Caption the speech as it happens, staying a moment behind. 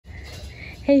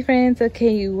Hey friends,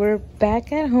 okay, we're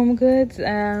back at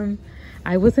HOMEGOODS.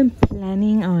 I wasn't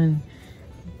planning on,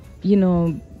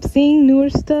 seeing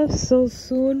newer stuff so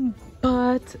soon,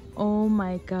 but oh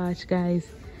my gosh, guys,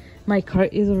 my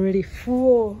cart is already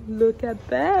full. Look at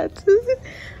that.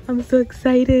 I'm so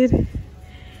excited.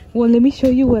 Well, let me show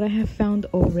you what I have found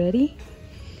already.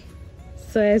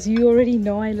 So as you already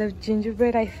know, I love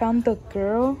gingerbread. I found the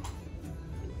girl.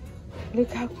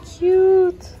 Look how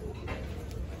cute.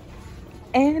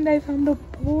 And I found the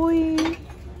boy.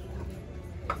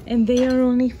 And they are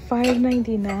only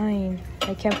 $5.99.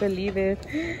 I can't believe it.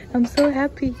 I'm so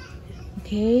happy.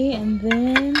 Okay, and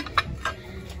then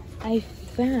I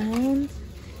found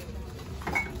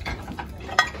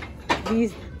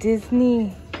these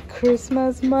Disney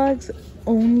Christmas mugs,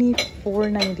 only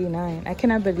 $4.99. I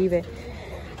cannot believe it.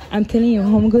 I'm telling you,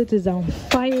 HOMEGOODS is on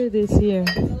fire this year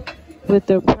with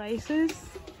their prices.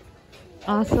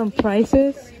 Awesome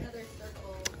prices.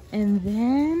 And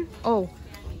then,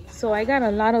 so I got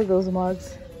a lot of those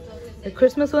mugs. The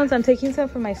Christmas ones, I'm taking some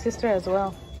for my sister as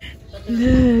well.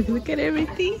 Look at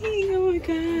everything. Oh my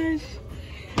gosh.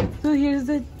 So here's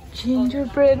the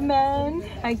gingerbread man.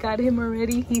 I got him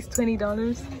already. He's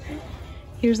 $20.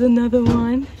 Here's another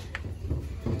one.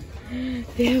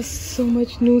 They have so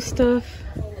much new stuff.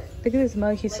 Look at this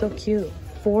mug. He's so cute.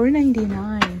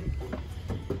 $4.99.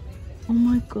 Oh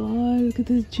my god. Look at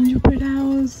this gingerbread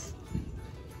house.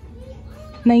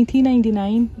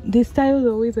 $19.99. This style is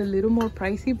always a little more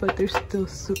pricey, but they're still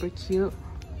super cute.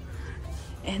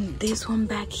 And this one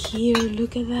back here,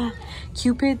 look at that.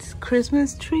 Cupid's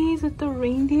Christmas trees with the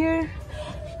reindeer.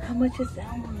 How much is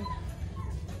that one?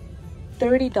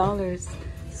 $30.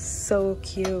 So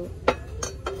cute.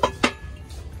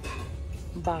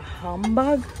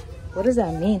 Humbug? What does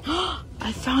that mean?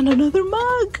 I found another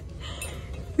mug.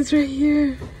 It's right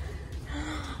here.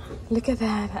 Look at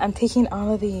that. I'm taking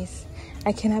all of these.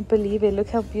 I cannot believe it. Look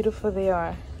how beautiful they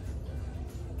are.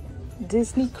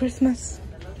 Disney Christmas.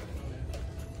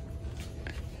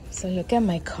 So look at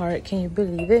my cart. Can you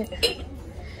believe it?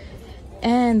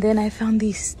 And then I found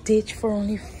these Stitch for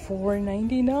only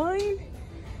 $4.99.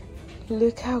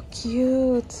 Look how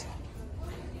cute.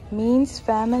 Means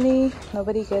family.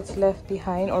 Nobody gets left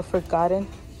behind or forgotten.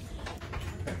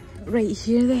 Right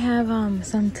here they have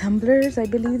some tumblers. I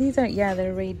believe these are, yeah,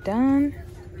 they're right done.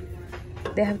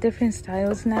 They have different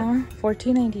styles now.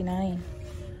 $14.99.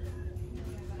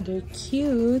 They're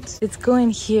cute. Let's go in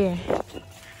here.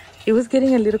 It was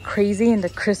getting a little crazy in the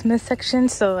Christmas section,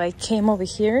 so I came over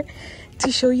here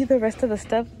to show you the rest of the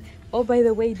stuff. Oh, by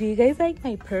the way, do you guys like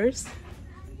my purse?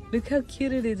 Look how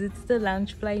cute it is. It's the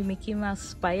Loungefly Mickey Mouse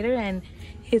spider and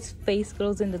his face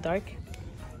glows in the dark.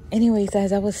 Anyways,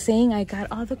 as I was saying, I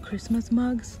got all the Christmas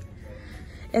mugs.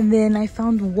 And then I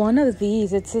found one of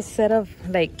these. It's a set of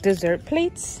like dessert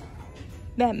plates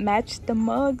that match the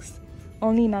mugs.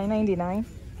 Only $9.99.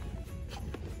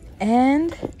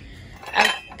 And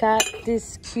I got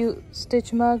this cute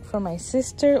Stitch mug for my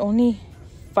sister. Only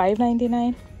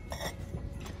 $5.99.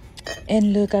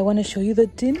 And look, I want to show you the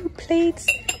dinner plates.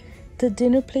 The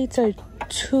dinner plates are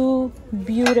too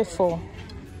beautiful.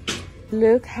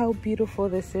 Look how beautiful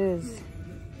this is.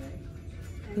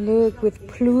 Look, with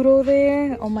Pluto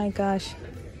there. Oh my gosh.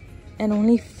 And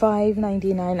only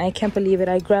 $5.99. I can't believe it.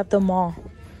 I grabbed them all.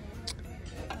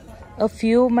 A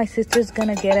few my sister's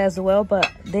gonna get as well,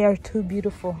 but they are too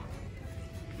beautiful.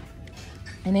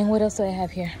 And then what else do I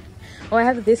have here? Oh, I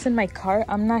have this in my cart.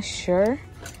 I'm not sure,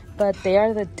 but they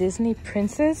are the Disney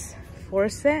Princess 4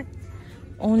 set.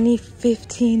 Only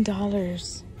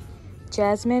 $15.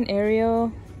 Jasmine,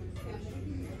 Ariel,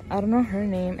 I don't know her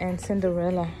name, and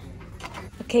Cinderella.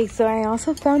 Okay, so I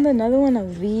also found another one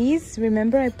of these.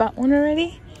 Remember I bought one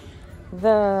already?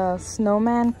 The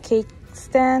snowman cake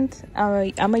stand.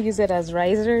 I'm gonna use it as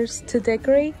risers to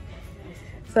decorate.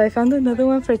 So I found another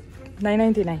one for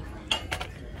 $9.99.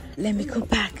 Let me go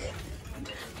back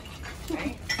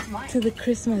to the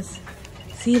Christmas.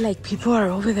 See, like people are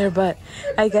over there, but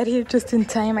I got here just in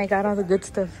time. I got all the good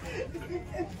stuff.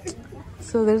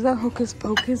 So there's a Hocus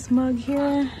Pocus mug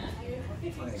here.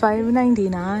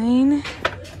 $5.99.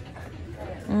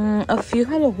 A few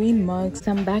Halloween mugs.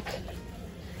 I'm back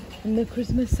in the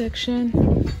Christmas section.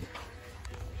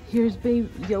 Here's Baby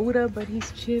Yoda, but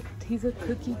he's chipped. He's a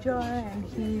cookie jar and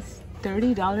he's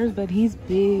 $30, but he's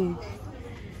big.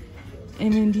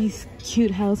 And in these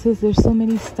cute houses, there's so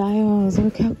many styles.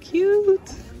 Look how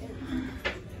cute.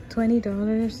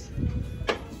 $20.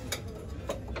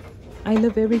 I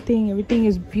love everything. Everything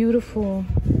is beautiful.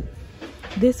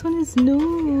 This one is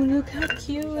new. Look how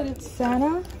cute. It's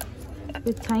Santa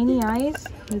with tiny eyes.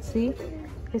 Let's see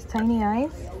his tiny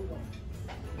eyes.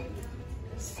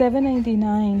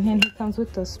 $7.99, and he comes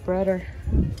with the spreader.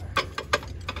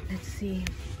 Let's see.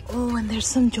 Oh, and there's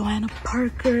some Joanna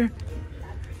Parker.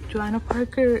 Joanna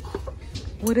Parker.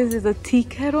 What is this? A tea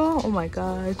kettle? Oh my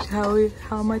gosh.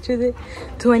 How much is it?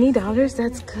 $20.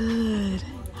 That's good.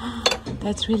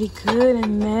 That's really good.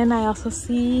 And then I also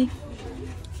see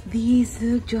these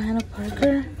Joanna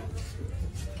Parker.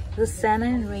 The Santa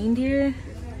and reindeer.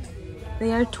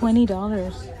 They are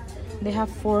 $20. They have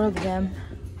 4 of them.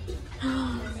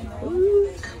 Oh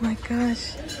my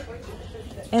gosh.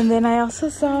 And then I also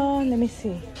saw, let me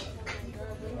see.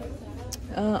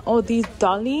 Oh, these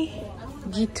Dolly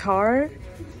guitar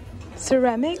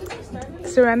ceramic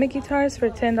guitars for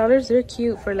 $10. They're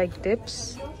cute for like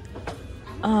dips.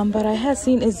 But I have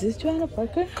seen, is this Joanna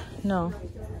Parker? No,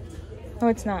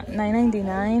 it's not.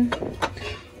 $9.99.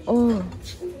 Oh,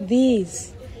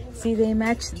 these, see, they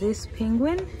match this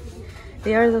penguin.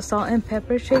 They are the salt and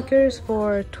pepper shakers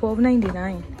for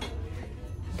 $12.99.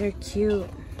 They're cute.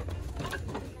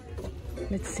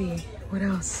 Let's see, what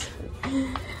else?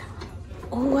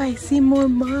 Oh, I see more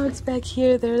mugs back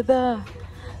here. They're the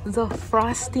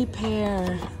Frosty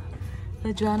pair.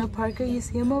 The Joanna Parker, you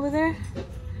see them over there?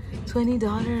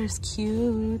 $20,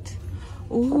 cute.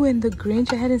 Oh, and the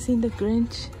Grinch, I hadn't seen the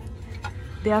Grinch.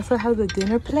 They also have the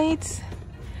dinner plates,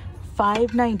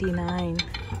 $5.99.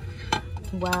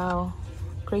 Wow,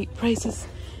 great prices.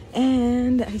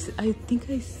 And I think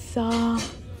I saw,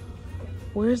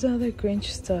 where's the other Grinch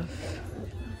stuff?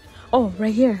 Oh,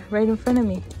 right here, right in front of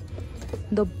me.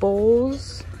 The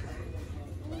bowls.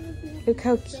 Look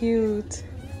how cute.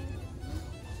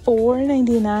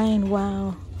 $4.99.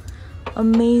 Wow,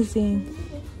 amazing.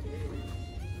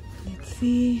 Let's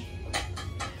see.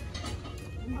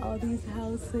 All these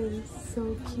houses,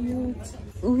 so cute.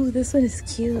 Ooh, this one is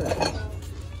cute.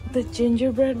 The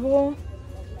gingerbread bowl,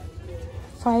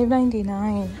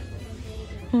 $5.99.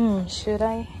 Should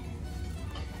I?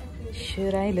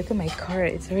 Look at my cart,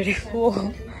 it's already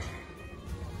full.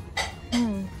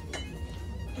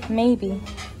 Maybe.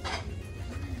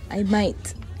 I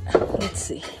might. Let's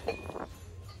see.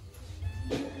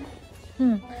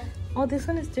 Oh, this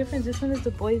one is different. This one is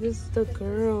the boy, this is the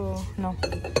girl. No,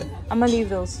 I'm gonna leave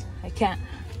those. I can't.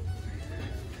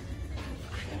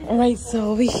 Alright,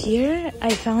 so over here,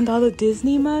 I found all the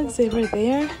Disney mugs. They were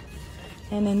there.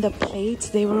 And then the plates,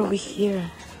 they were over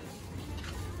here.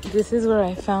 This is where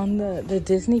I found the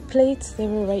Disney plates. They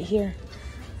were right here.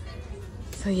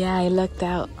 So yeah, I lucked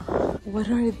out. What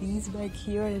are these back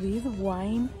here? Are these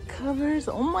wine covers?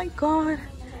 Oh my god.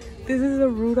 This is a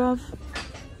Rudolph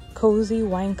cozy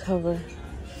wine cover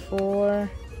for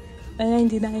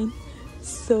 $9.99.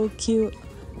 So cute.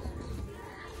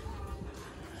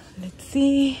 Let's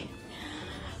see.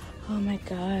 Oh my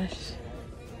gosh.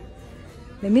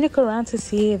 Let me look around to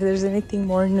see if there's anything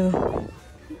more new.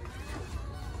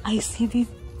 I see these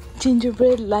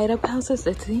gingerbread light up houses.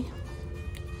 Let's see.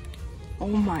 Oh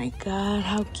my god,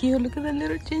 how cute. Look at the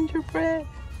little gingerbread.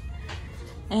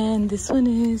 And this one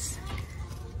is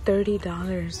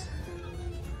 $30.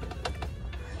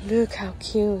 Look how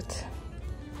cute.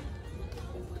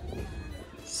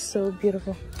 So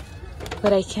beautiful.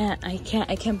 But I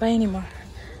can't buy anymore.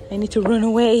 I need to run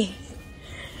away.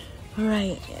 All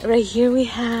right, right here we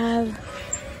have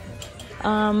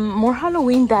more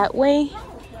Halloween that way.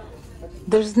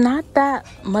 There's not that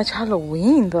much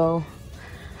Halloween though.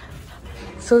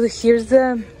 So here's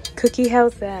the cookie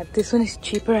house this one is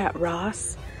cheaper at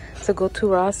Ross. So go to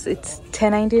Ross, it's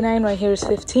 $10.99. Right here is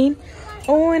 $15.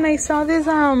 Oh, and I saw this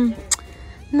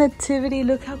nativity.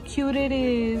 Look how cute it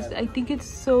is. I think it's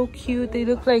so cute. They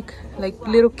look like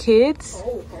little kids.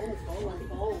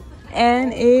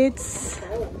 And it's,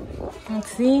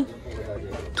 let's see,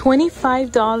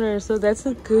 $25. So that's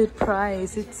a good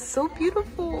price. It's so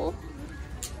beautiful.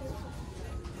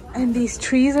 And these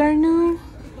trees are new.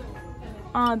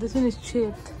 Oh, this one is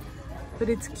chipped, but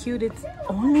it's cute. It's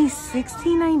only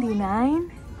 $16.99.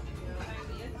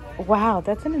 Wow,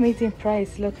 that's an amazing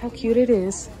price. Look how cute it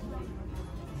is.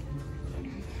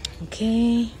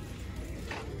 Okay.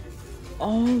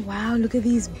 Oh wow, look at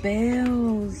these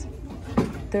bells.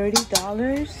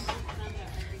 $30.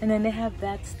 And then they have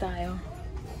that style.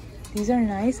 These are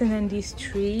nice. And then these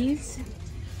trees.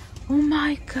 Oh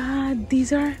my god,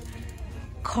 these are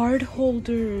card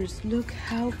holders. Look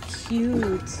how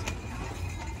cute.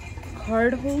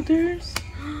 Card holders.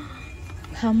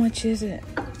 How much is it?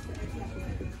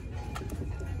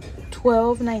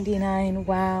 $12.99.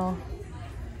 Wow,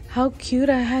 how cute.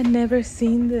 I had never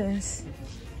seen this.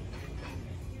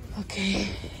 Okay,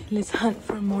 let's hunt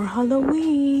for more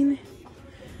Halloween.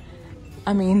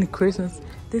 I mean Christmas.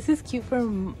 This is cute for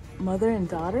mother and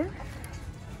daughter.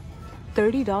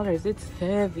 $30. It's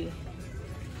heavy.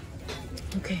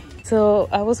 Okay, so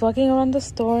I was walking around the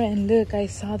store and look, I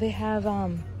saw they have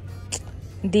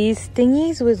these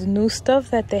thingies with new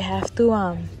stuff that they have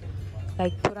to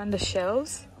like put on the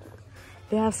shelves.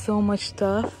 They have so much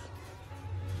stuff.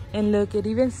 And look, it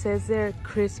even says they're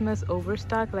Christmas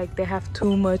overstock, like they have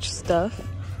too much stuff.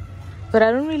 But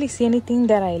I don't really see anything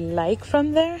that I like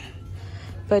from there.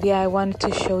 But yeah, I wanted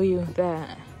to show you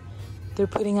that they're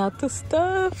putting out the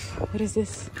stuff. What is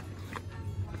this?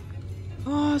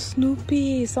 Oh,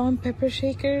 Snoopy, salt and pepper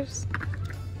shakers.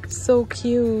 So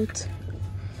cute.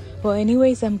 Well,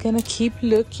 anyways, I'm gonna keep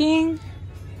looking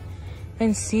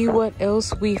and see what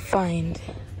else we find.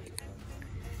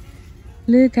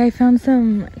 Look, I found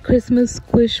some Christmas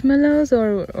squishmallows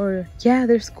or yeah,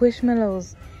 they're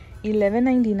squishmallows.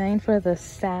 $11.99 for the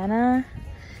Santa.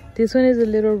 This one is a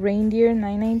little reindeer,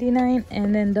 $9.99,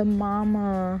 and then the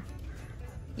mama,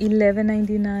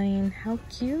 $11.99. How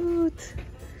cute.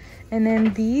 And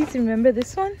then these, remember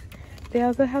this one? They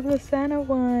also have the Santa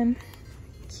one.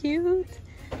 Cute.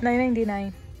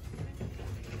 $9.99.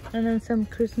 And then some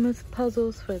Christmas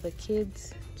puzzles for the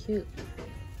kids. Cute.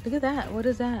 Look at that. What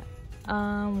is that?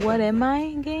 What Am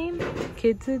I game?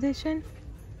 Kids edition.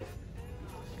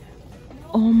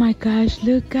 Oh my gosh,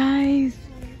 look guys.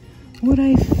 What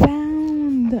I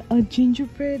found. A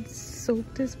gingerbread soap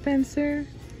dispenser.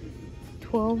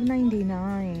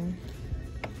 $12.99.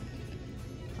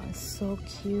 So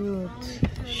cute.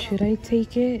 Should I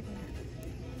take it?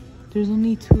 There's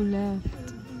only 2 left.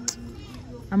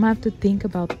 I'm gonna have to think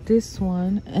about this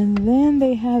one. And then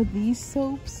they have these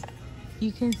soaps.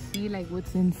 You can see like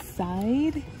what's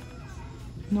inside.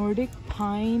 Nordic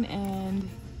pine and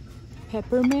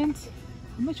peppermint.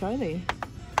 How much are they?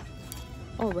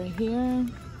 Oh, right here.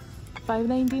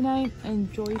 $5.99.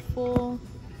 And joyful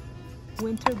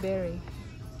winter berry.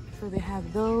 So they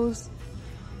have those.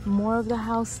 More of the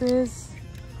houses.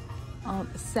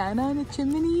 Santa in a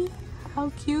chimney. How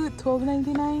cute.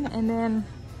 $12.99. And then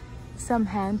some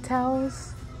hand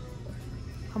towels.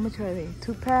 How much are they?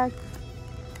 2-pack.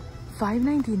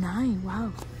 $5.99.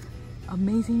 Wow.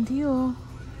 Amazing deal.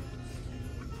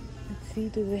 Let's see.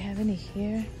 Do they have any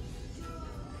here?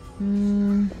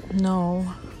 No.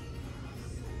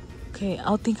 Okay.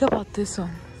 I'll think about this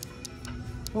one.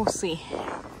 We'll see.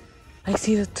 I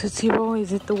see the Tootsie Roll.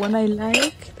 Is it the one I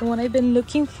like? The one I've been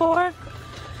looking for?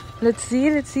 Let's see,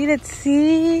 let's see, let's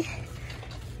see.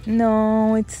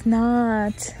 No, it's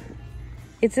not.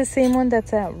 It's the same one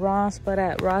that's at Ross, but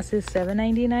at Ross is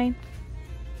 $7.99.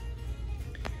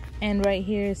 And right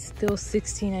here it's still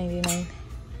 $16.99.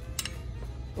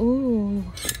 Ooh,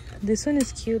 this one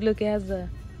is cute. Look, it has a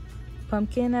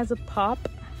pumpkin as a pop.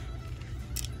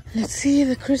 Let's see,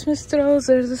 the Christmas throws,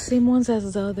 they're the same ones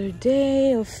as the other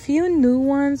day. A few new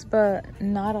ones, but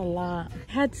not a lot.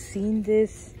 I had seen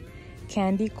this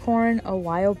candy corn a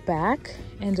while back,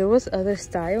 and there was other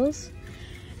styles.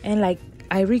 And like,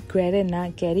 I regretted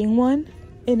not getting one.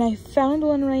 And I found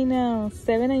one right now,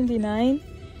 $7.99.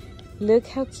 Look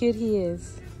how cute he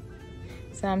is.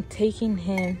 So I'm taking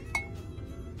him.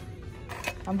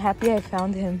 I'm happy I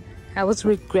found him. I was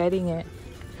regretting it.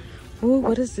 Ooh,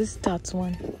 what is this dots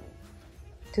one?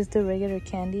 Just the regular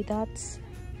candy dots.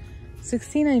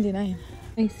 $16.99.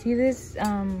 I see this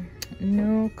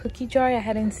new cookie jar. I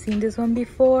hadn't seen this one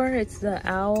before. It's the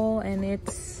owl and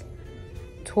it's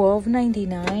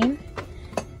 $12.99.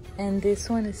 And this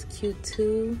one is cute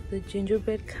too. The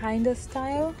gingerbread kind of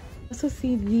style. Also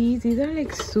see these. These are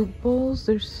like soup bowls.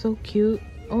 They're so cute.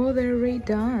 Oh, they're already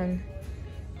done.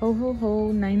 Ho ho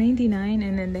ho, $9.99.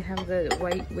 And then they have the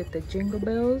white with the jingle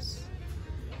bells.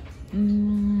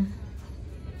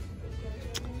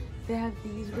 They have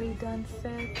these Ray Done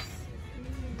sets.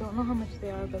 Don't know how much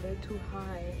they are, but they're too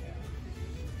high.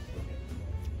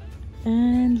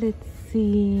 And let's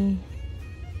see.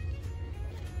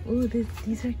 Ooh,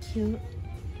 these are cute.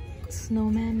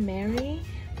 Snowman Mary.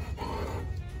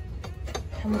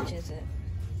 How much is it?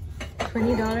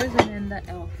 $20, and then the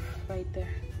elf right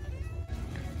there.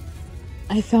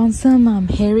 I found some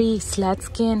Harry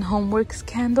Slatskin Homeworks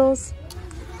candles.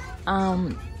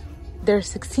 They're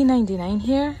 $16.99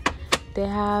 here. They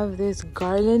have this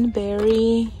garland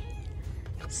berry,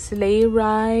 sleigh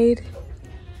ride,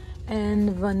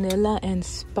 and vanilla and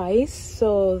spice.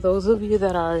 So those of you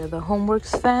that are the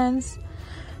Homeworks fans,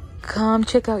 come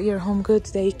check out your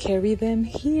HOMEGOODS. They carry them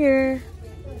here.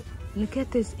 Look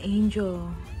at this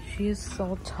angel. She is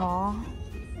so tall.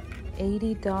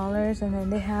 $80. And then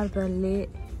they have the lit,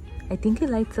 I think it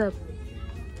lights up,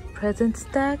 present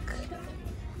stack.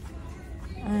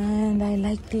 And I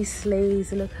like these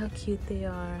sleighs. Look how cute they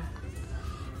are.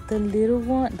 the little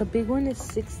one, the big one is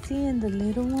 $60 and the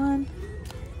little one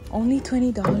only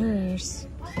 $20.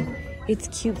 It's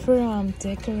cute for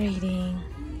decorating.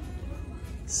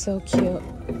 So cute.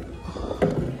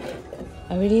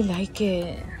 I really like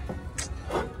it.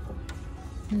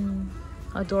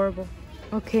 Adorable.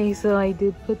 Okay, so I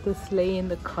did put the sleigh in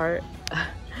the cart.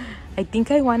 I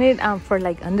think I want it for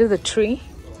like under the tree.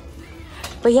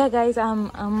 But yeah, guys,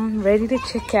 I'm ready to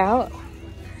check out.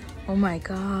 Oh my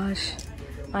gosh,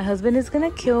 my husband is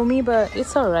gonna kill me, but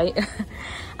it's all right.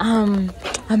 I'm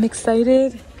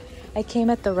excited. I came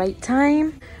at the right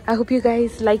time. I hope you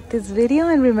guys liked this video,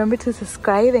 and remember to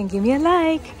subscribe and give me a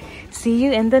like. See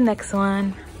you in the next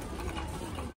one.